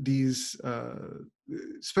around these,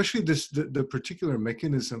 especially the particular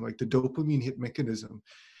mechanism, like the dopamine hit mechanism,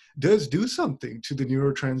 does do something to the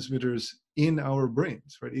neurotransmitters in our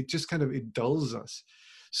brains, right? It just it dulls us.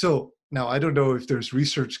 So now I don't know if there's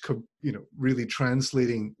research, really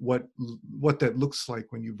translating what that looks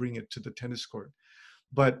like when you bring it to the tennis court,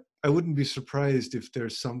 but I wouldn't be surprised if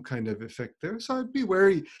there's some kind of effect there. So I'd be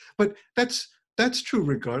wary, but that's true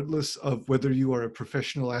regardless of whether you are a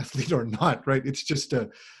professional athlete or not, right? It's just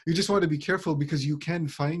you just want to be careful, because you can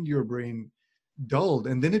find your brain dulled,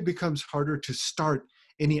 and then it becomes harder to start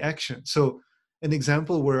any action. So an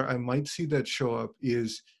example where I might see that show up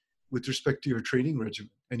is with respect to your training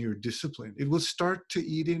regimen and your discipline. It will start to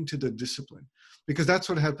eat into the discipline, because that's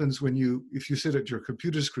what happens if you sit at your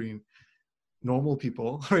computer screen. Normal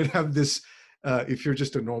people, right, have this, if you're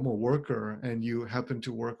just a normal worker and you happen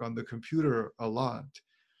to work on the computer a lot,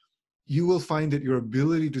 you will find that your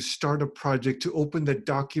ability to start a project, to open that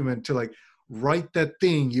document, to write that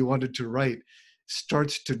thing you wanted to write,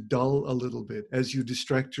 starts to dull a little bit as you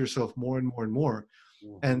distract yourself more and more and more.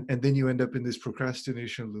 And then you end up in this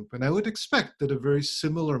procrastination loop. And I would expect that a very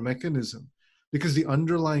similar mechanism, because the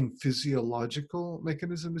underlying physiological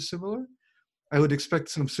mechanism is similar, I would expect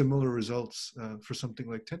some similar results for something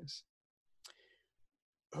like tennis.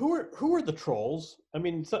 Who are the trolls? I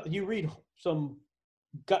mean, so you read some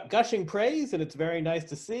gushing praise, and it's very nice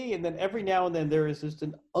to see. And then every now and then there is just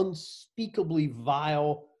an unspeakably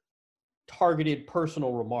vile, targeted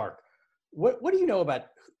personal remark. What do you know about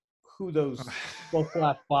who those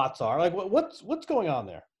bots are? Like, what's going on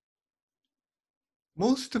there?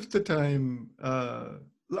 Most of the time,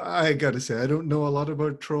 I gotta say, I don't know a lot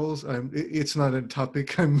about trolls. It's not a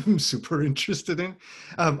topic I'm super interested in.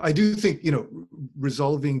 I do think,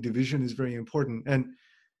 resolving division is very important. And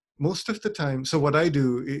most of the time, so what I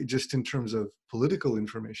do, just in terms of political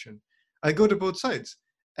information, I go to both sides.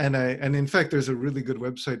 And in fact, there's a really good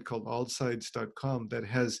website called allsides.com that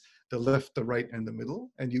has the left, the right, and the middle.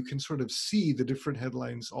 And you can sort of see the different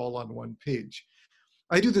headlines all on one page.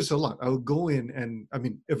 I do this a lot. I'll go in and,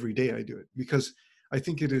 every day I do it, because I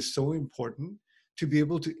think it is so important to be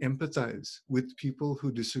able to empathize with people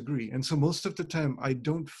who disagree. And so most of the time, I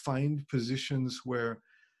don't find positions where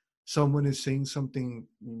someone is saying something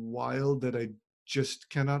wild that I just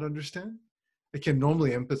cannot understand. I can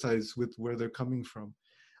normally empathize with where they're coming from.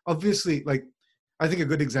 Obviously, like, I think a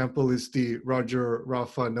good example is the Roger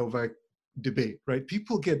Rafa Novak debate, right?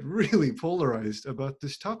 People get really polarized about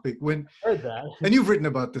this topic when, Heard that. and you've written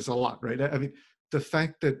about this a lot, right? I mean, the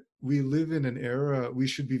fact that we live in an era, we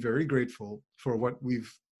should be very grateful for what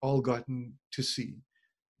we've all gotten to see.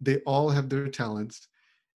 They all have their talents.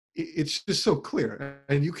 It's just so clear.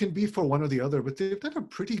 And you can be for one or the other, but they've done a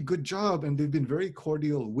pretty good job and they've been very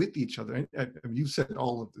cordial with each other. And you said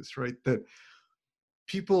all of this, right? That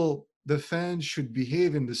people, the fans should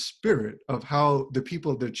behave in the spirit of how the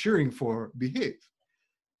people they're cheering for behave.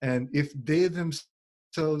 And if they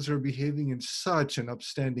themselves are behaving in such an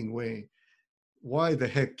upstanding way, why the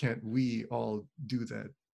heck can't we all do that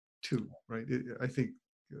too, right? I think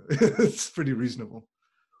it's pretty reasonable.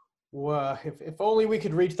 Well, if only we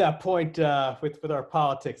could reach that point with our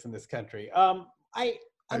politics in this country. I'm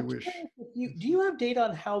wish. Do you have data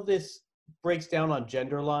on how this breaks down on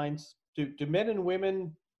gender lines? Do men and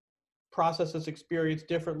women process this experience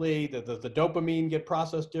differently? Does the dopamine get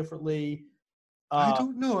processed differently? I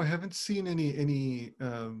don't know. I haven't seen any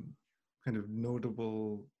kind of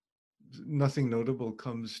notable. Nothing notable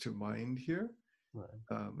comes to mind here. Right.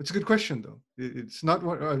 It's a good question, though. It's not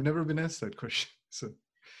what I've never been asked that question. So,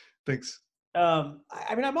 thanks. I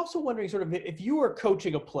mean, I'm also wondering, sort of, if you were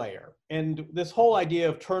coaching a player, and this whole idea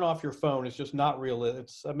of turn off your phone is just not real.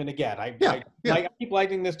 It's, I mean, again, I keep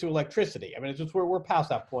likening this to electricity. I mean, it's just we're past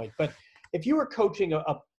that point. But if you were coaching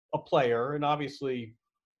a player, and obviously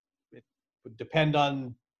it would depend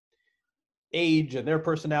on age and their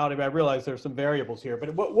personality, but I realize there's some variables here.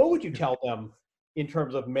 But what would you tell them in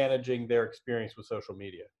terms of managing their experience with social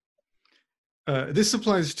media? This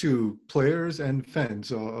applies to players and fans,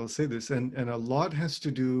 so I'll say this, and a lot has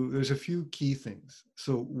to do, there's a few key things.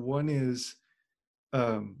 So one is,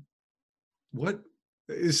 it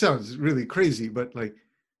sounds really crazy, but like,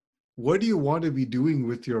 what do you want to be doing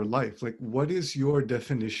with your life? Like, what is your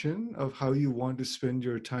definition of how you want to spend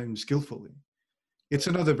your time skillfully? It's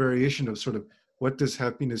another variation of sort of, what does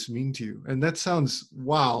happiness mean to you? And that sounds,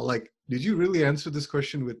 wow, like, did you really answer this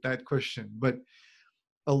question with that question? But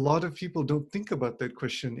a lot of people don't think about that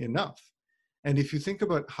question enough. And if you think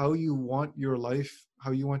about how you want your life,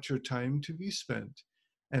 how you want your time to be spent,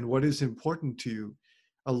 and what is important to you,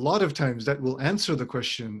 a lot of times that will answer the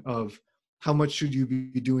question of how much should you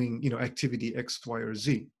be doing, activity X, Y, or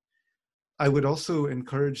Z. I would also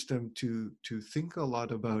encourage them to think a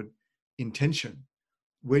lot about intention.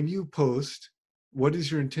 When you post, what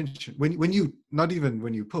is your intention? When you, not even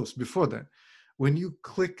when you post, before that, when you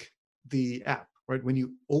click the app, right? When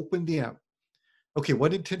you open the app, okay,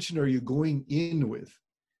 what intention are you going in with?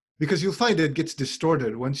 Because you'll find it gets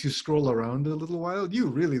distorted once you scroll around a little while. You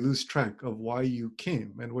really lose track of why you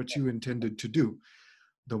came and what you intended to do.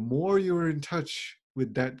 The more you're in touch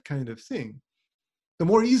with that kind of thing, the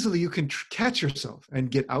more easily you can catch yourself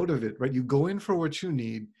and get out of it, right? You go in for what you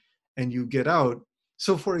need and you get out.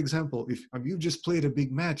 So for example, if you just played a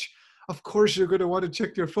big match, of course you're going to want to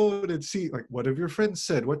check your phone and see, like, what have your friends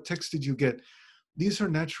said? What text did you get? These are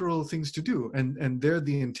natural things to do. And there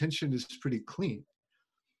the intention is pretty clean.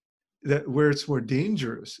 That where it's more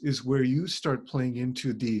dangerous is where you start playing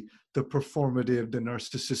into the performative, the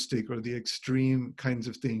narcissistic, or the extreme kinds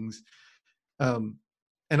of things.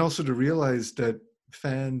 And also to realize that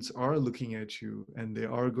fans are looking at you and they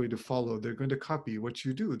are going to follow, they're going to copy what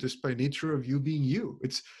you do just by nature of you being you.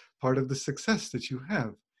 It's part of the success that you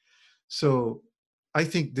have. So I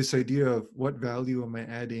think this idea of what value am I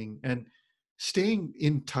adding, and staying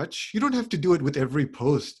in touch, you don't have to do it with every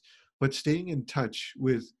post, but staying in touch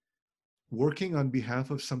with working on behalf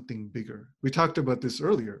of something bigger. We talked about this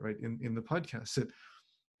earlier, right, in the podcast, that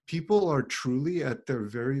people are truly at their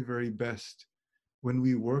very, very best when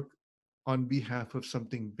we work on behalf of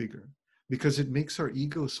something bigger, because it makes our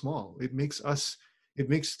ego small. It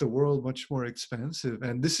makes the world much more expansive.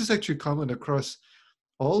 And this is actually common across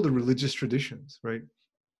all the religious traditions, right?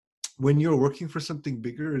 When you're working for something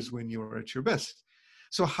bigger is when you're at your best.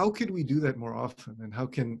 So how could we do that more often? And how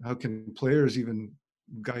can players even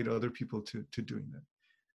guide other people to doing that?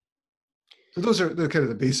 So those are the kind of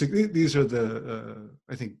the basic, these are the,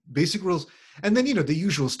 I think, basic rules. And then, the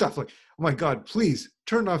usual stuff like, oh my God, please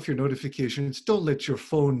turn off your notifications. Don't let your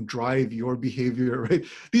phone drive your behavior, right?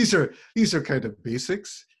 These are kind of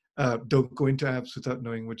basics. Don't go into apps without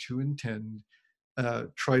knowing what you intend.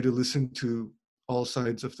 Try to listen to all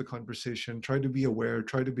sides of the conversation. Try to be aware.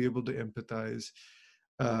 Try to be able to empathize.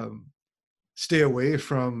 Um, Stay away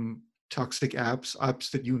from toxic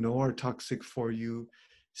apps that you know are toxic for you.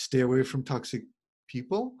 Stay away from toxic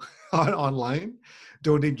people online.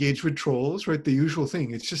 Don't engage with trolls, right? The usual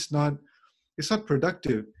thing. It's not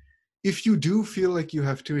productive. If you do feel like you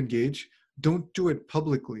have to engage, don't do it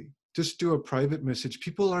publicly. Just do a private message.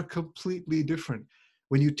 People are completely different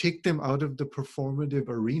when you take them out of the performative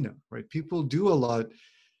arena, right? People do a lot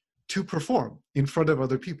to perform in front of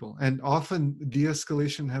other people. And often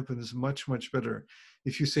de-escalation happens much, much better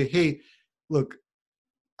if you say, hey, look,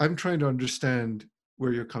 I'm trying to understand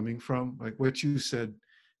where you're coming from. Like what you said,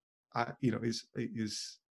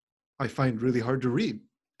 is I find really hard to read.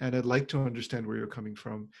 And I'd like to understand where you're coming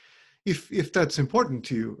from. If that's important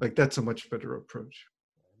to you, like that's a much better approach.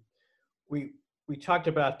 We talked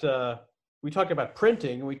about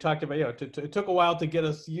printing, and we talked about it took a while to get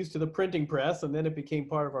us used to the printing press, and then it became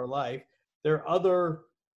part of our life. There are other,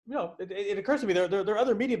 it occurs to me there are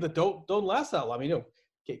other media that don't last that long. I mean,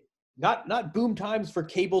 okay, not boom times for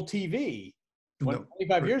cable TV.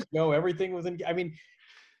 25 years ago, everything was in. I mean,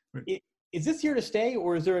 is this here to stay,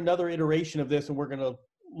 or is there another iteration of this, and we're going to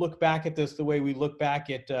look back at this the way we look back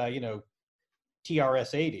at TRS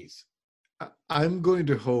 80s? I'm going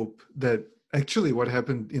to hope that actually what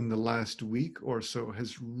happened in the last week or so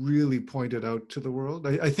has really pointed out to the world.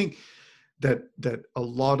 I think that a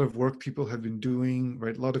lot of work people have been doing,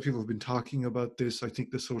 right? A lot of people have been talking about this. I think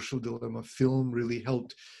the Social Dilemma film really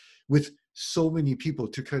helped with so many people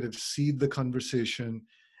to kind of seed the conversation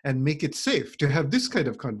and make it safe to have this kind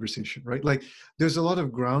of conversation, right? Like there's a lot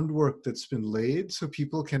of groundwork that's been laid so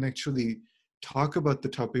people can actually talk about the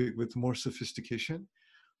topic with more sophistication.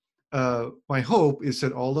 My hope is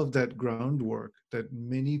that all of that groundwork that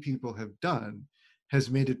many people have done has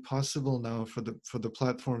made it possible now for the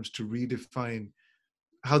platforms to redefine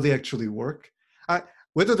how they actually work.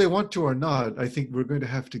 Whether they want to or not, I think we're going to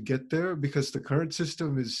have to get there because the current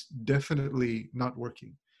system is definitely not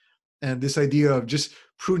working. And this idea of just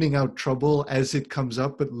pruning out trouble as it comes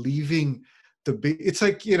up, but leaving it's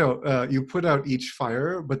like, you put out each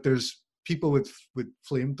fire, but there's people with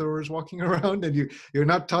flamethrowers walking around, and you're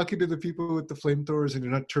not talking to the people with the flamethrowers, and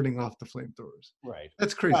you're not turning off the flamethrowers. Right.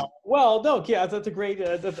 That's crazy. Well, no, yeah, that's a great.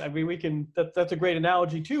 That's a great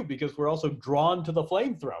analogy too, because we're also drawn to the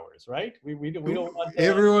flamethrowers, right? We don't want to,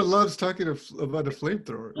 everyone loves talking about a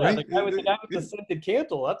flamethrower, right? The guy with the scented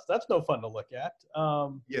candle. That's no fun to look at.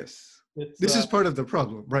 Yes. This is part of the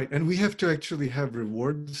problem, right? And we have to actually have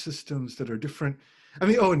reward systems that are different. I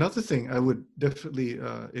mean, another thing I would definitely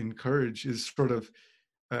encourage is sort of,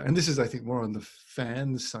 and this is, I think, more on the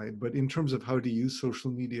fan side, but in terms of how to use social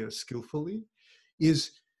media skillfully,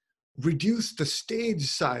 is reduce the stage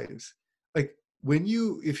size. Like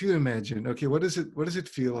if you imagine, okay, what does it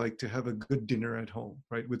feel like to have a good dinner at home,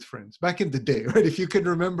 right, with friends back in the day, right? If you can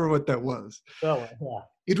remember what that was,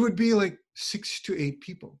 it would be like 6 to 8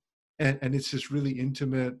 people. And it's just really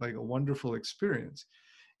intimate, like a wonderful experience.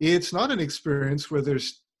 It's not an experience where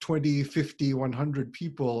there's 20, 50, 100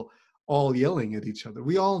 people all yelling at each other.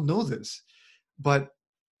 We all know this, but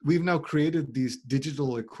we've now created these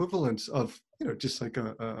digital equivalents of, just like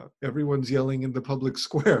everyone's yelling in the public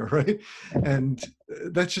square, right? And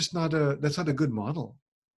that's just not a good model.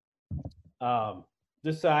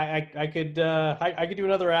 This I could do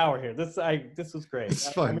another hour here. This was great.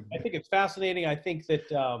 It's fun. I think it's fascinating. I think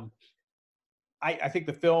that I think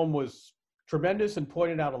the film was tremendous and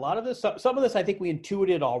pointed out a lot of this. Some of this I think we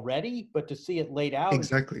intuited already, but to see it laid out,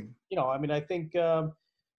 exactly. I mean, I think I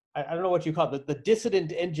don't know what you call it, the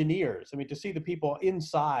dissident engineers. I mean, to see the people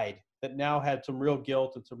inside that now had some real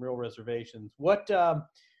guilt and some real reservations. What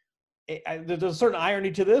there's a certain irony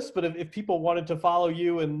to this, but if people wanted to follow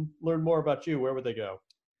you and learn more about you, where would they go?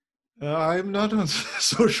 I'm not on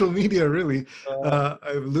social media, really. I'm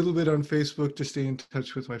a little bit on Facebook to stay in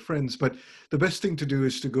touch with my friends. But the best thing to do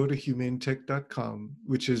is to go to humanetech.com,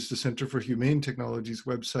 which is the Center for Humane Technology's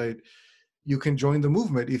website. You can join the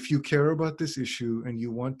movement. If you care about this issue and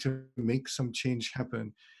you want to make some change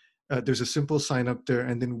happen, there's a simple sign up there,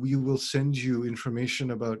 and then we will send you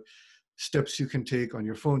information about steps you can take on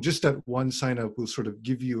your phone. Just that one sign up will sort of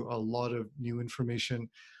give you a lot of new information,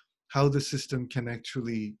 how the system can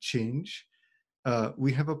actually change.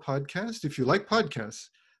 We have a podcast. If you like podcasts,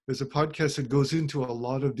 there's a podcast that goes into a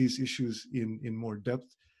lot of these issues in more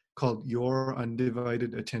depth called Your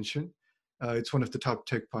Undivided Attention. It's one of the top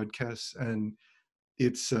tech podcasts, and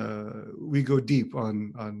it's we go deep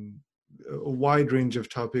on a wide range of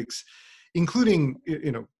topics, including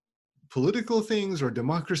political things or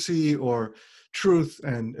democracy or truth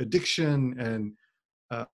and addiction and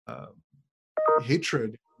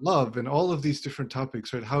hatred, love, and all of these different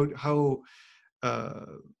topics, right? How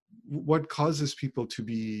what causes people to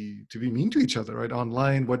be mean to each other, right?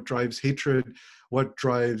 Online, what drives hatred, what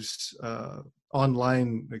drives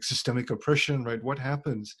online like systemic oppression, right? What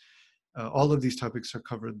happens? All of these topics are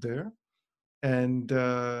covered there. And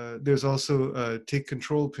there's also a Take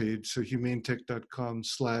Control page, so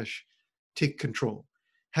humanetech.com/take control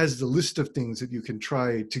has the list of things that you can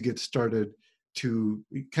try to get started to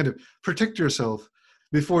kind of protect yourself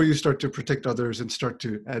before you start to protect others and start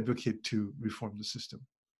to advocate to reform the system.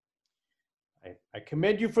 I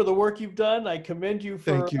commend you for the work you've done. I commend you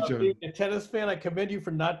for being a tennis fan. I commend you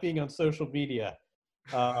for not being on social media.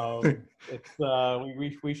 We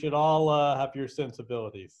should all have your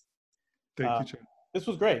sensibilities. Thank you, John. This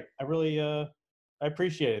was great. I really I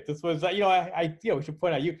appreciate it. This was, we should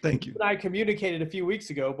point out, Thank you. And I communicated a few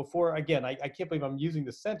weeks ago before, again, I can't believe I'm using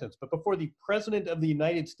this sentence, but before the President of the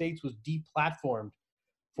United States was deplatformed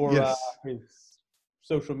for his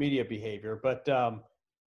social media behavior. But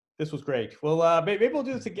this was great. Well, maybe we'll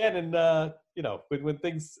do this again, and when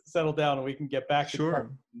things settle down and we can get back to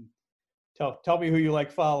tell me who you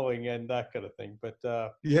like following and that kind of thing. But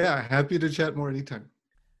happy to chat more anytime.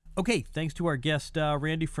 Okay, thanks to our guest,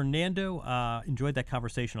 Randy Fernando. Enjoyed that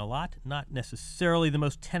conversation a lot. Not necessarily the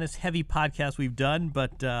most tennis-heavy podcast we've done,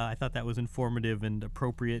 but I thought that was informative and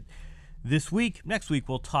appropriate this week. Next week,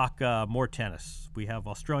 we'll talk more tennis. We have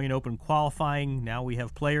Australian Open qualifying. Now we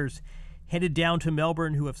have players headed down to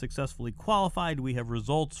Melbourne who have successfully qualified. We have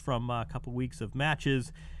results from a couple weeks of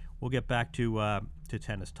matches. We'll get back to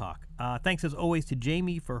tennis talk. Thanks, as always, to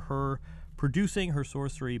Jamie for her producing, her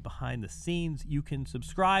sorcery behind the scenes. You can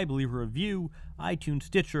subscribe, leave a review, iTunes,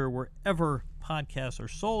 Stitcher, wherever podcasts are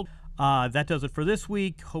sold. That does it for this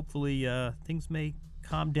week. Hopefully things may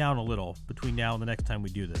calm down a little between now and the next time we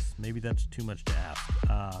do this. Maybe that's too much to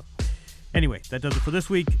ask. Anyway, that does it for this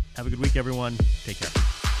week. Have a good week, everyone. Take care.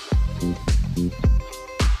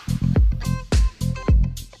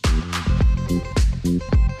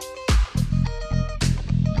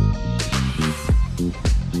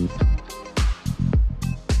 Thank you.